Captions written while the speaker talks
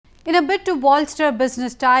In a bid to bolster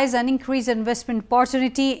business ties and increase investment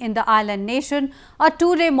opportunity in the island nation, a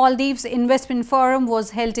two-day Maldives Investment Forum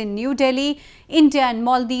was held in New Delhi. India and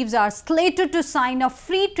Maldives are slated to sign a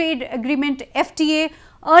free trade agreement (FTA)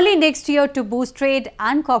 early next year to boost trade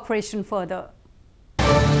and cooperation further.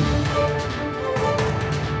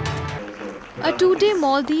 A two-day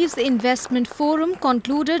Maldives Investment Forum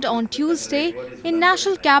concluded on Tuesday in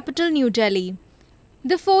national capital New Delhi.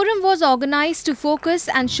 The forum was organized to focus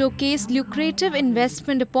and showcase lucrative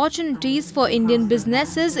investment opportunities for Indian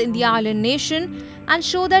businesses in the island nation and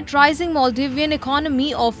show that rising Maldivian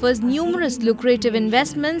economy offers numerous lucrative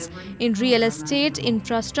investments in real estate,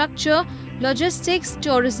 infrastructure, logistics,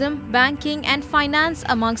 tourism, banking and finance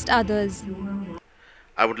amongst others.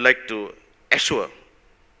 I would like to assure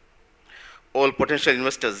all potential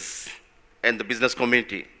investors and the business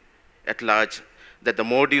community at large that the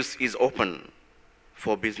Maldives is open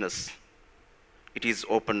for business. It is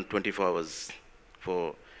open 24 hours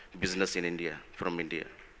for business in India, from India.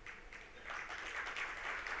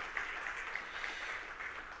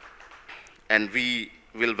 And we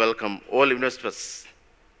will welcome all investors,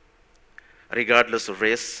 regardless of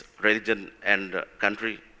race, religion, and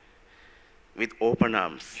country, with open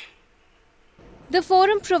arms. The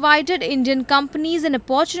forum provided Indian companies an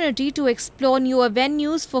opportunity to explore new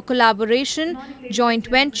avenues for collaboration, joint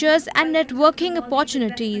ventures and networking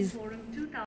opportunities.